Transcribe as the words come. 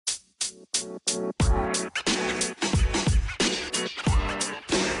On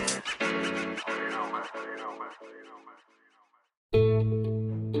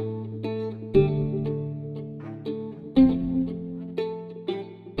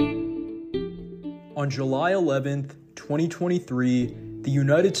July 11th, 2023, the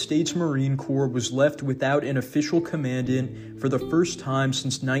United States Marine Corps was left without an official commandant for the first time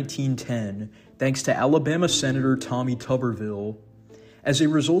since 1910, thanks to Alabama Senator Tommy Tuberville. As a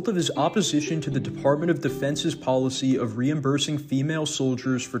result of his opposition to the Department of Defense's policy of reimbursing female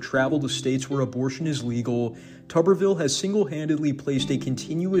soldiers for travel to states where abortion is legal, Tuberville has single-handedly placed a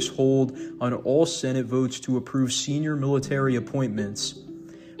continuous hold on all Senate votes to approve senior military appointments.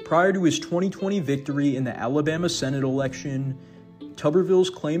 Prior to his 2020 victory in the Alabama Senate election,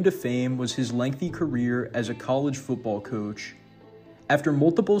 Tuberville's claim to fame was his lengthy career as a college football coach. After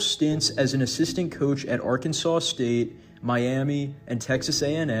multiple stints as an assistant coach at Arkansas State, Miami, and Texas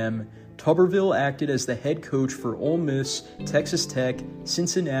A&M, Tuberville acted as the head coach for Ole Miss, Texas Tech,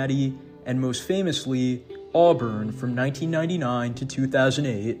 Cincinnati, and most famously, Auburn from 1999 to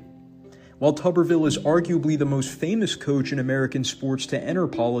 2008. While Tuberville is arguably the most famous coach in American sports to enter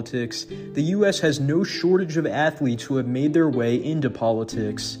politics, the U.S. has no shortage of athletes who have made their way into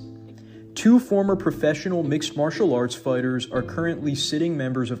politics. Two former professional mixed martial arts fighters are currently sitting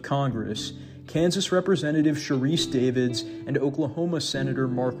members of Congress, Kansas Representative Sharice Davids and Oklahoma Senator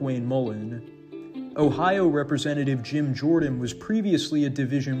Markwayne Mullin. Ohio Representative Jim Jordan was previously a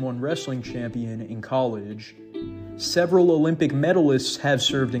Division I wrestling champion in college. Several Olympic medalists have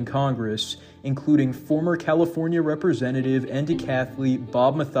served in Congress, including former California Representative and decathlete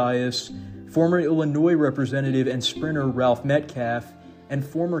Bob Mathias, former Illinois Representative and sprinter Ralph Metcalfe, and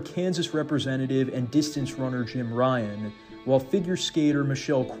former Kansas Representative and distance runner Jim Ryan, while figure skater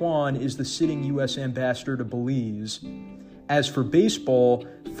Michelle Kwan is the sitting U.S. ambassador to Belize. As for baseball,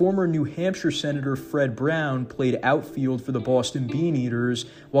 former New Hampshire Senator Fred Brown played outfield for the Boston Beaneaters,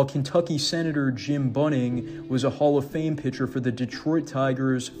 while Kentucky Senator Jim Bunning was a Hall of Fame pitcher for the Detroit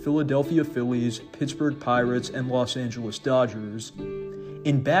Tigers, Philadelphia Phillies, Pittsburgh Pirates, and Los Angeles Dodgers.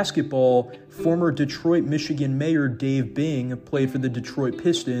 In basketball, former Detroit, Michigan Mayor Dave Bing played for the Detroit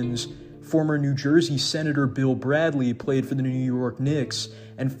Pistons, former New Jersey Senator Bill Bradley played for the New York Knicks,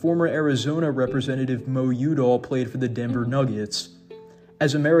 and former Arizona Representative Mo Udall played for the Denver Nuggets.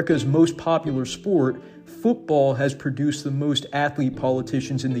 As America's most popular sport, football has produced the most athlete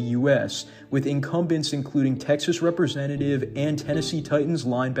politicians in the U.S., with incumbents including Texas Representative and Tennessee Titans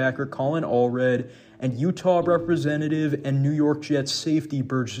linebacker Colin Allred, and Utah Representative and New York Jets safety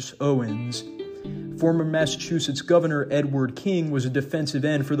Burgess Owens. Former Massachusetts Governor Edward King was a defensive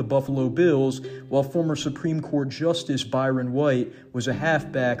end for the Buffalo Bills, while former Supreme Court Justice Byron White was a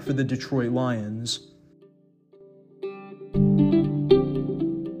halfback for the Detroit Lions.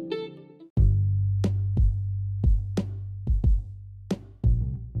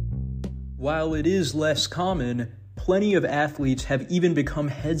 While it is less common, plenty of athletes have even become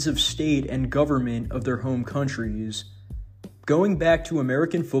heads of state and government of their home countries. Going back to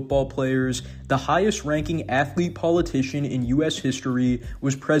American football players, the highest-ranking athlete politician in U.S. history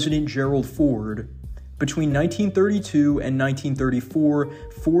was President Gerald Ford. Between 1932 and 1934,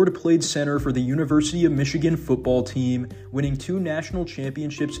 Ford played center for the University of Michigan football team, winning 2 national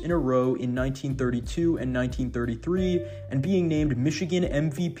championships in a row in 1932 and 1933, and being named Michigan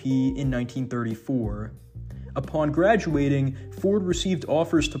MVP in 1934. Upon graduating, Ford received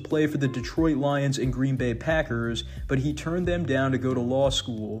offers to play for the Detroit Lions and Green Bay Packers, but he turned them down to go to law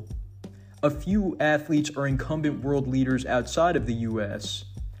school. A few athletes are incumbent world leaders outside of the U.S.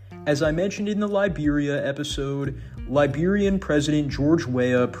 As I mentioned in the Liberia episode, Liberian President George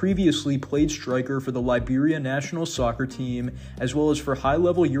Weah previously played striker for the Liberia national soccer team, as well as for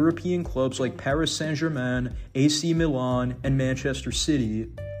high-level European clubs like Paris Saint-Germain, AC Milan, and Manchester City.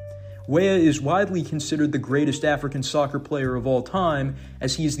 Weah is widely considered the greatest African soccer player of all time,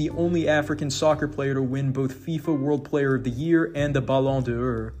 as he is the only African soccer player to win both FIFA World Player of the Year and the Ballon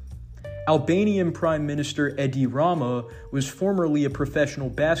d'Or. Albanian Prime Minister Edi Rama was formerly a professional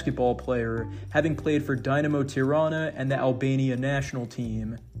basketball player, having played for Dynamo Tirana and the Albania national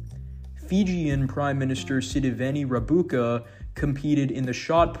team. Fijian Prime Minister Sitiveni Rabuka competed in the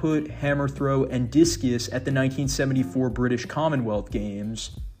shot put, hammer throw, and discus at the 1974 British Commonwealth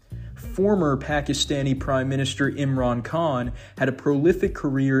Games. Former Pakistani Prime Minister Imran Khan had a prolific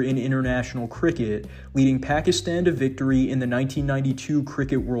career in international cricket, leading Pakistan to victory in the 1992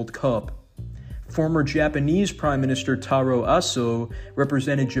 Cricket World Cup. Former Japanese Prime Minister Taro Aso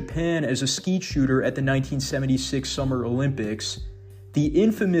represented Japan as a skeet shooter at the 1976 Summer Olympics. The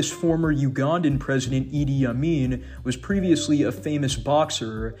infamous former Ugandan President Idi Amin was previously a famous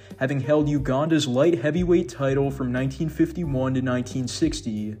boxer, having held Uganda's light heavyweight title from 1951 to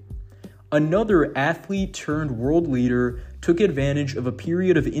 1960. Another athlete-turned-world leader took advantage of a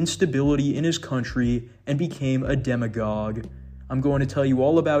period of instability in his country and became a demagogue. I'm going to tell you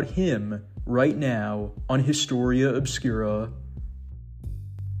all about him right now on Historia Obscura.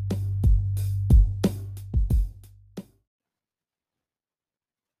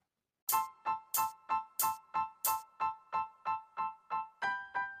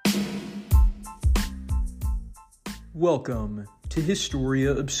 Welcome to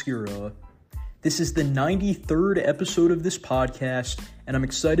Historia Obscura. This is the 93rd episode of this podcast, and I'm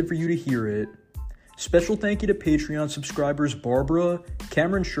excited for you to hear it. Special thank you to Patreon subscribers Barbara,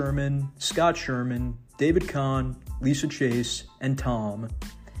 Cameron Sherman, Scott Sherman, David Kahn, Lisa Chase, and Tom.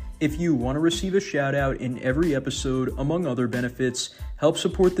 If you want to receive a shout out in every episode, among other benefits, help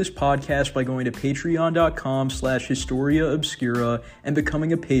support this podcast by going to patreon.com/Historia Obscura and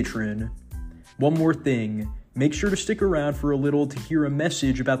becoming a patron. One more thing. Make sure to stick around for a little to hear a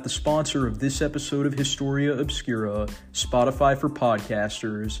message about the sponsor of this episode of Historia Obscura, Spotify for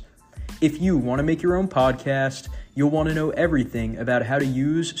Podcasters. If you want to make your own podcast, you'll want to know everything about how to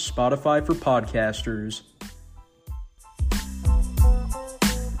use Spotify for Podcasters.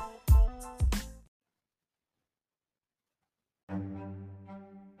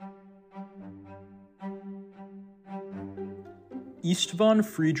 István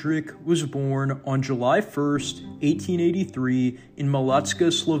Friedrich was born on July 1st, 1883 in Malacca,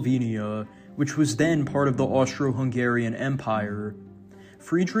 Slovenia, which was then part of the Austro-Hungarian Empire.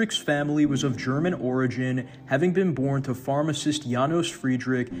 Friedrich's family was of German origin, having been born to pharmacist Janos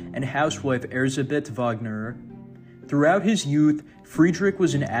Friedrich and housewife Erzsébet Wagner. Throughout his youth, Friedrich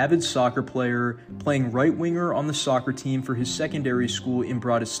was an avid soccer player, playing right winger on the soccer team for his secondary school in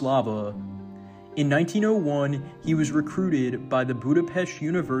Bratislava. In 1901, he was recruited by the Budapest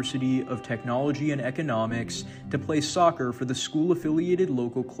University of Technology and Economics to play soccer for the school-affiliated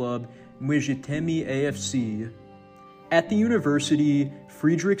local club Műegyetemei AFC. At the university,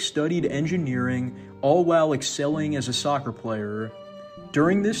 Friedrich studied engineering, all while excelling as a soccer player.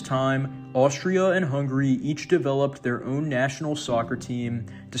 During this time, Austria and Hungary each developed their own national soccer team,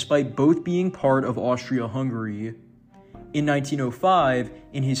 despite both being part of Austria-Hungary. In 1905,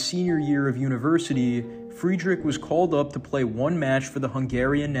 in his senior year of university, Friedrich was called up to play one match for the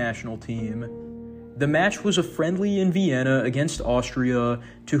Hungarian national team. The match was a friendly in Vienna against Austria,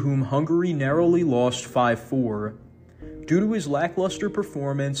 to whom Hungary narrowly lost 5-4. Due to his lackluster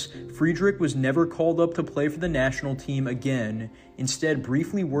performance, Friedrich was never called up to play for the national team again, instead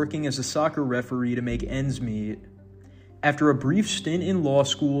briefly working as a soccer referee to make ends meet. After a brief stint in law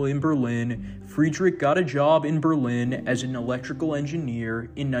school in Berlin, Friedrich got a job in Berlin as an electrical engineer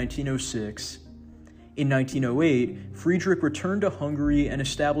in 1906. In 1908, Friedrich returned to Hungary and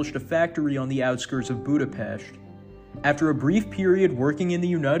established a factory on the outskirts of Budapest. After a brief period working in the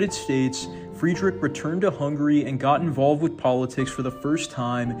United States, Friedrich returned to Hungary and got involved with politics for the first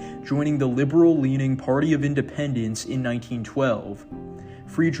time, joining the liberal-leaning Party of Independence in 1912.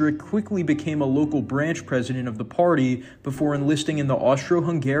 Friedrich quickly became a local branch president of the party before enlisting in the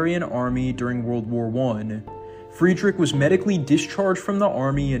Austro-Hungarian army during World War I. Friedrich was medically discharged from the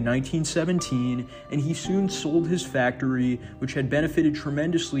army in 1917, and he soon sold his factory, which had benefited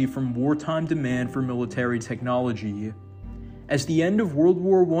tremendously from wartime demand for military technology. As the end of World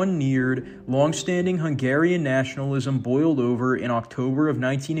War I neared, long-standing Hungarian nationalism boiled over in October of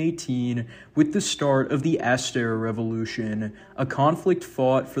 1918 with the start of the Aster Revolution, a conflict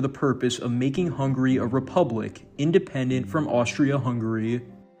fought for the purpose of making Hungary a republic, independent from Austria-Hungary.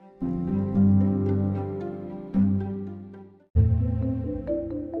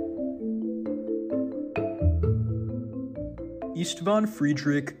 István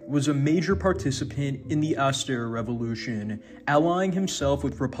Friedrich was a major participant in the Aster Revolution, allying himself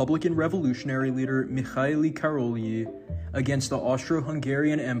with Republican revolutionary leader Mihail Károly against the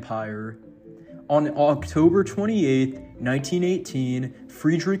Austro-Hungarian Empire. On October 28, 1918,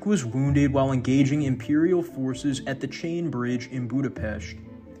 Friedrich was wounded while engaging imperial forces at the Chain Bridge in Budapest.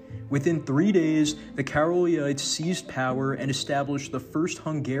 Within 3 days, the Károlyites seized power and established the First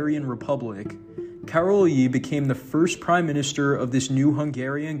Hungarian Republic. Károly became the first prime minister of this new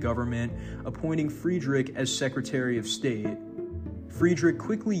Hungarian government, appointing Friedrich as Secretary of State. Friedrich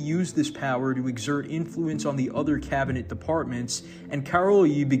quickly used this power to exert influence on the other cabinet departments, and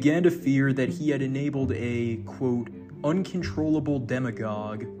Károly began to fear that he had enabled a, quote, uncontrollable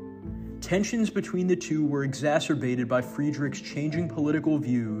demagogue. Tensions between the two were exacerbated by Friedrich's changing political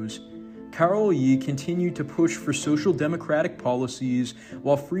views. Károly continued to push for social democratic policies,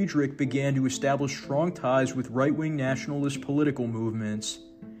 while Friedrich began to establish strong ties with right-wing nationalist political movements.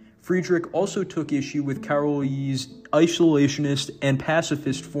 Friedrich also took issue with Károly's isolationist and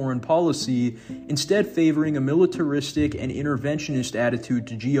pacifist foreign policy, instead favoring a militaristic and interventionist attitude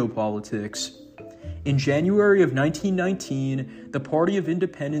to geopolitics. In January of 1919, the Party of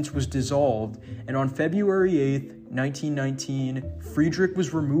Independence was dissolved, and on February 8, 1919, Friedrich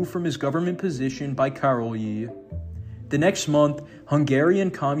was removed from his government position by Károly. The next month,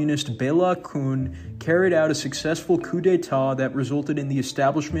 Hungarian communist Béla Kun carried out a successful coup d'état that resulted in the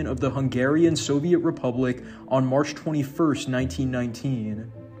establishment of the Hungarian Soviet Republic on March 21,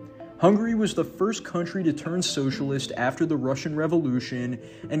 1919. Hungary was the first country to turn socialist after the Russian Revolution,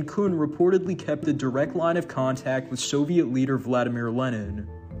 and Kun reportedly kept a direct line of contact with Soviet leader Vladimir Lenin.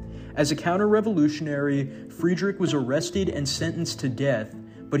 As a counter-revolutionary, Friedrich was arrested and sentenced to death,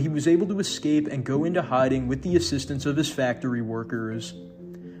 but he was able to escape and go into hiding with the assistance of his factory workers.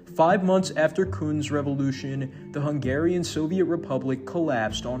 5 months after Kun's revolution, the Hungarian Soviet Republic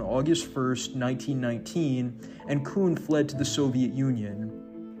collapsed on August 1, 1919, and Kun fled to the Soviet Union.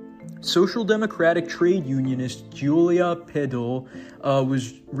 Social Democratic trade unionist Gyula Pedol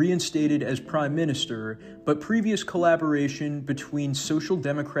was reinstated as prime minister, but previous collaboration between Social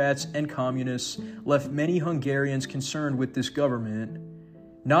Democrats and Communists left many Hungarians concerned with this government.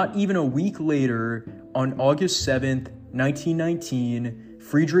 Not even a week later, on August 7, 1919,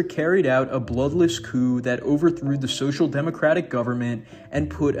 Friedrich carried out a bloodless coup that overthrew the Social Democratic government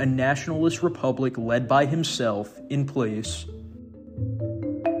and put a nationalist republic led by himself in place.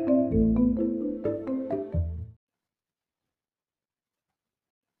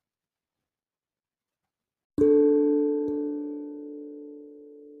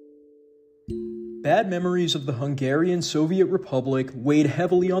 Bad memories of the Hungarian Soviet Republic weighed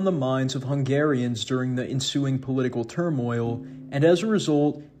heavily on the minds of Hungarians during the ensuing political turmoil, and as a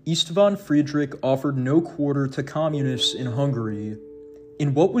result, István Friedrich offered no quarter to communists in Hungary.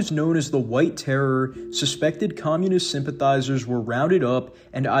 In what was known as the White Terror, suspected communist sympathizers were rounded up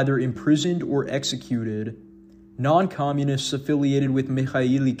and either imprisoned or executed. Non-communists affiliated with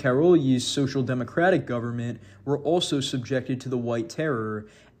Mikhail Károly's Social Democratic government were also subjected to the White Terror,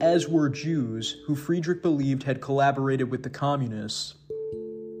 as were Jews, who Friedrich believed had collaborated with the communists.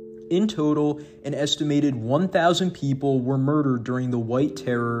 In total, an estimated 1,000 people were murdered during the White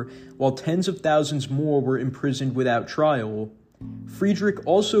Terror, while tens of thousands more were imprisoned without trial. Friedrich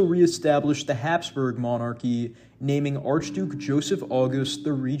also re-established the Habsburg monarchy, naming Archduke Joseph August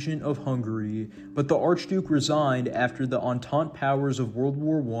the regent of Hungary, but the Archduke resigned after the Entente powers of World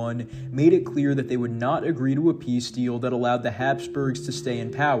War I made it clear that they would not agree to a peace deal that allowed the Habsburgs to stay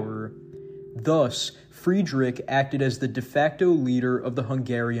in power. Thus, Friedrich acted as the de facto leader of the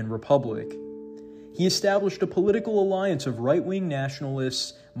Hungarian Republic. He established a political alliance of right-wing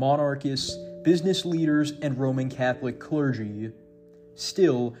nationalists, monarchists, business leaders, and Roman Catholic clergy.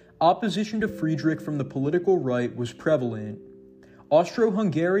 Still, opposition to Friedrich from the political right was prevalent.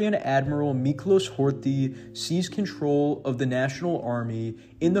 Austro-Hungarian Admiral Miklós Horthy seized control of the national army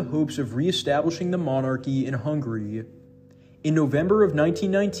in the hopes of re-establishing the monarchy in Hungary. In November of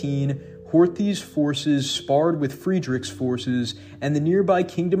 1919, Horthy's forces sparred with Friedrich's forces, and the nearby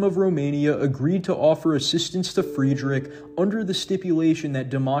Kingdom of Romania agreed to offer assistance to Friedrich under the stipulation that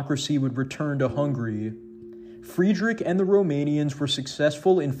democracy would return to Hungary. Friedrich and the Romanians were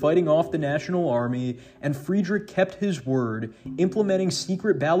successful in fighting off the national army, and Friedrich kept his word, implementing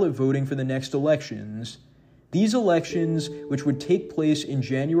secret ballot voting for the next elections. These elections, which would take place in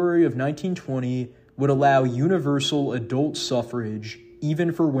January of 1920, would allow universal adult suffrage,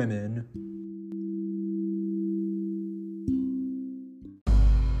 even for women.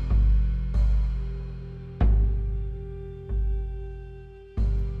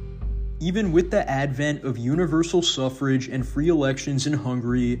 Even with the advent of universal suffrage and free elections in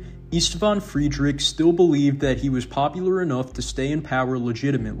Hungary, István Friedrich still believed that he was popular enough to stay in power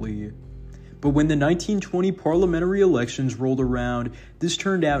legitimately. But when the 1920 parliamentary elections rolled around, this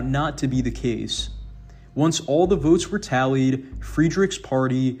turned out not to be the case. Once all the votes were tallied, Friedrich's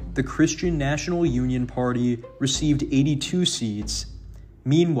party, the Christian National Union Party, received 82 seats.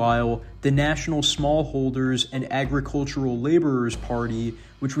 Meanwhile, the National Smallholders and Agricultural Laborers Party,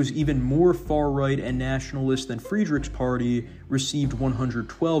 which was even more far-right and nationalist than Friedrich's party, received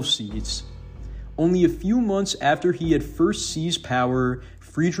 112 seats. Only a few months after he had first seized power,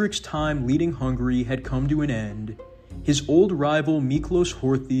 Friedrich's time leading Hungary had come to an end. His old rival Miklos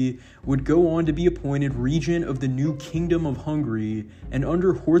Horthy would go on to be appointed regent of the new Kingdom of Hungary, and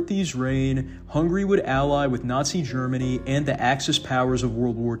under Horthy's reign, Hungary would ally with Nazi Germany and the Axis powers of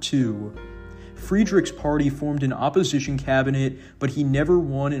World War II. Friedrich's party formed an opposition cabinet, but he never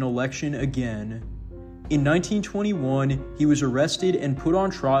won an election again. In 1921, he was arrested and put on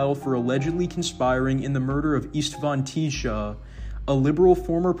trial for allegedly conspiring in the murder of István, a liberal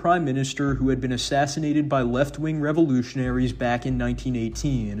former prime minister who had been assassinated by left-wing revolutionaries back in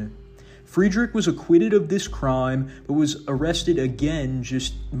 1918. Friedrich was acquitted of this crime, but was arrested again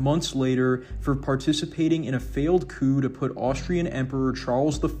just months later for participating in a failed coup to put Austrian Emperor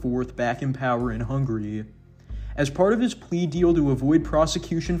Charles IV back in power in Hungary. As part of his plea deal to avoid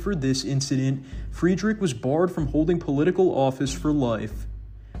prosecution for this incident, Friedrich was barred from holding political office for life.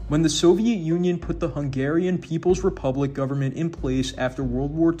 When the Soviet Union put the Hungarian People's Republic government in place after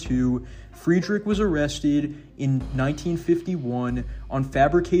World War II, Friedrich was arrested in 1951 on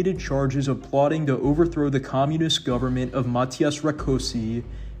fabricated charges of plotting to overthrow the communist government of Matyas Rákosi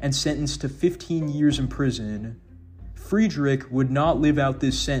and sentenced to 15 years in prison. Friedrich would not live out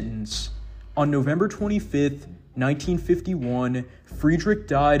this sentence. On November 25, 1951, Friedrich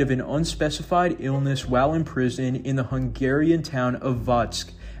died of an unspecified illness while in prison in the Hungarian town of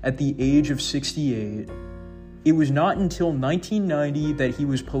Vatsk at the age of 68. It was not until 1990 that he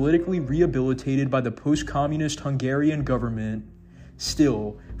was politically rehabilitated by the post-communist Hungarian government.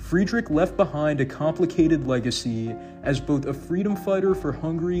 Still, Friedrich left behind a complicated legacy as both a freedom fighter for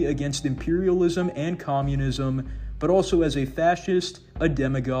Hungary against imperialism and communism, but also as a fascist, a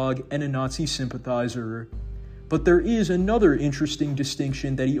demagogue, and a Nazi sympathizer. But there is another interesting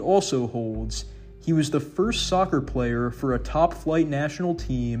distinction that he also holds. He was the first soccer player for a top-flight national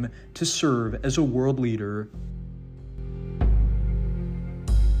team to serve as a world leader.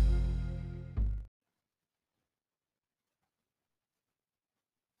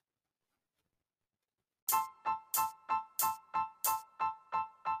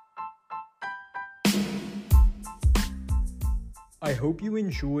 I hope you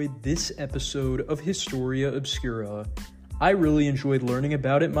enjoyed this episode of Historia Obscura. I really enjoyed learning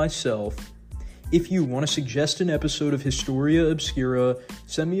about it myself. If you want to suggest an episode of Historia Obscura,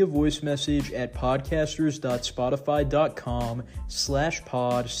 send me a voice message at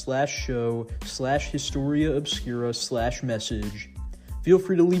podcasters.spotify.com/pod/show/Historia Obscura/message. Feel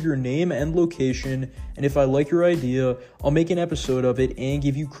free to leave your name and location, and if I like your idea, I'll make an episode of it and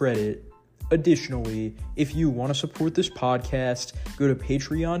give you credit. Additionally, if you want to support this podcast, go to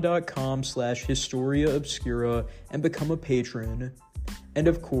patreon.com/Historia Obscura and become a patron. And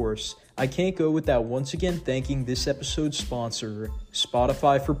of course, I can't go without once again thanking this episode's sponsor,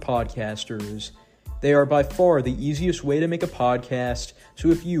 Spotify for Podcasters. They are by far the easiest way to make a podcast, so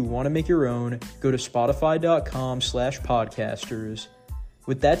if you want to make your own, go to spotify.com/podcasters.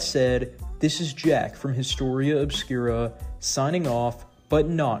 With that said, this is Jack from Historia Obscura, signing off, but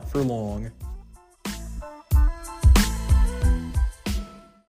not for long.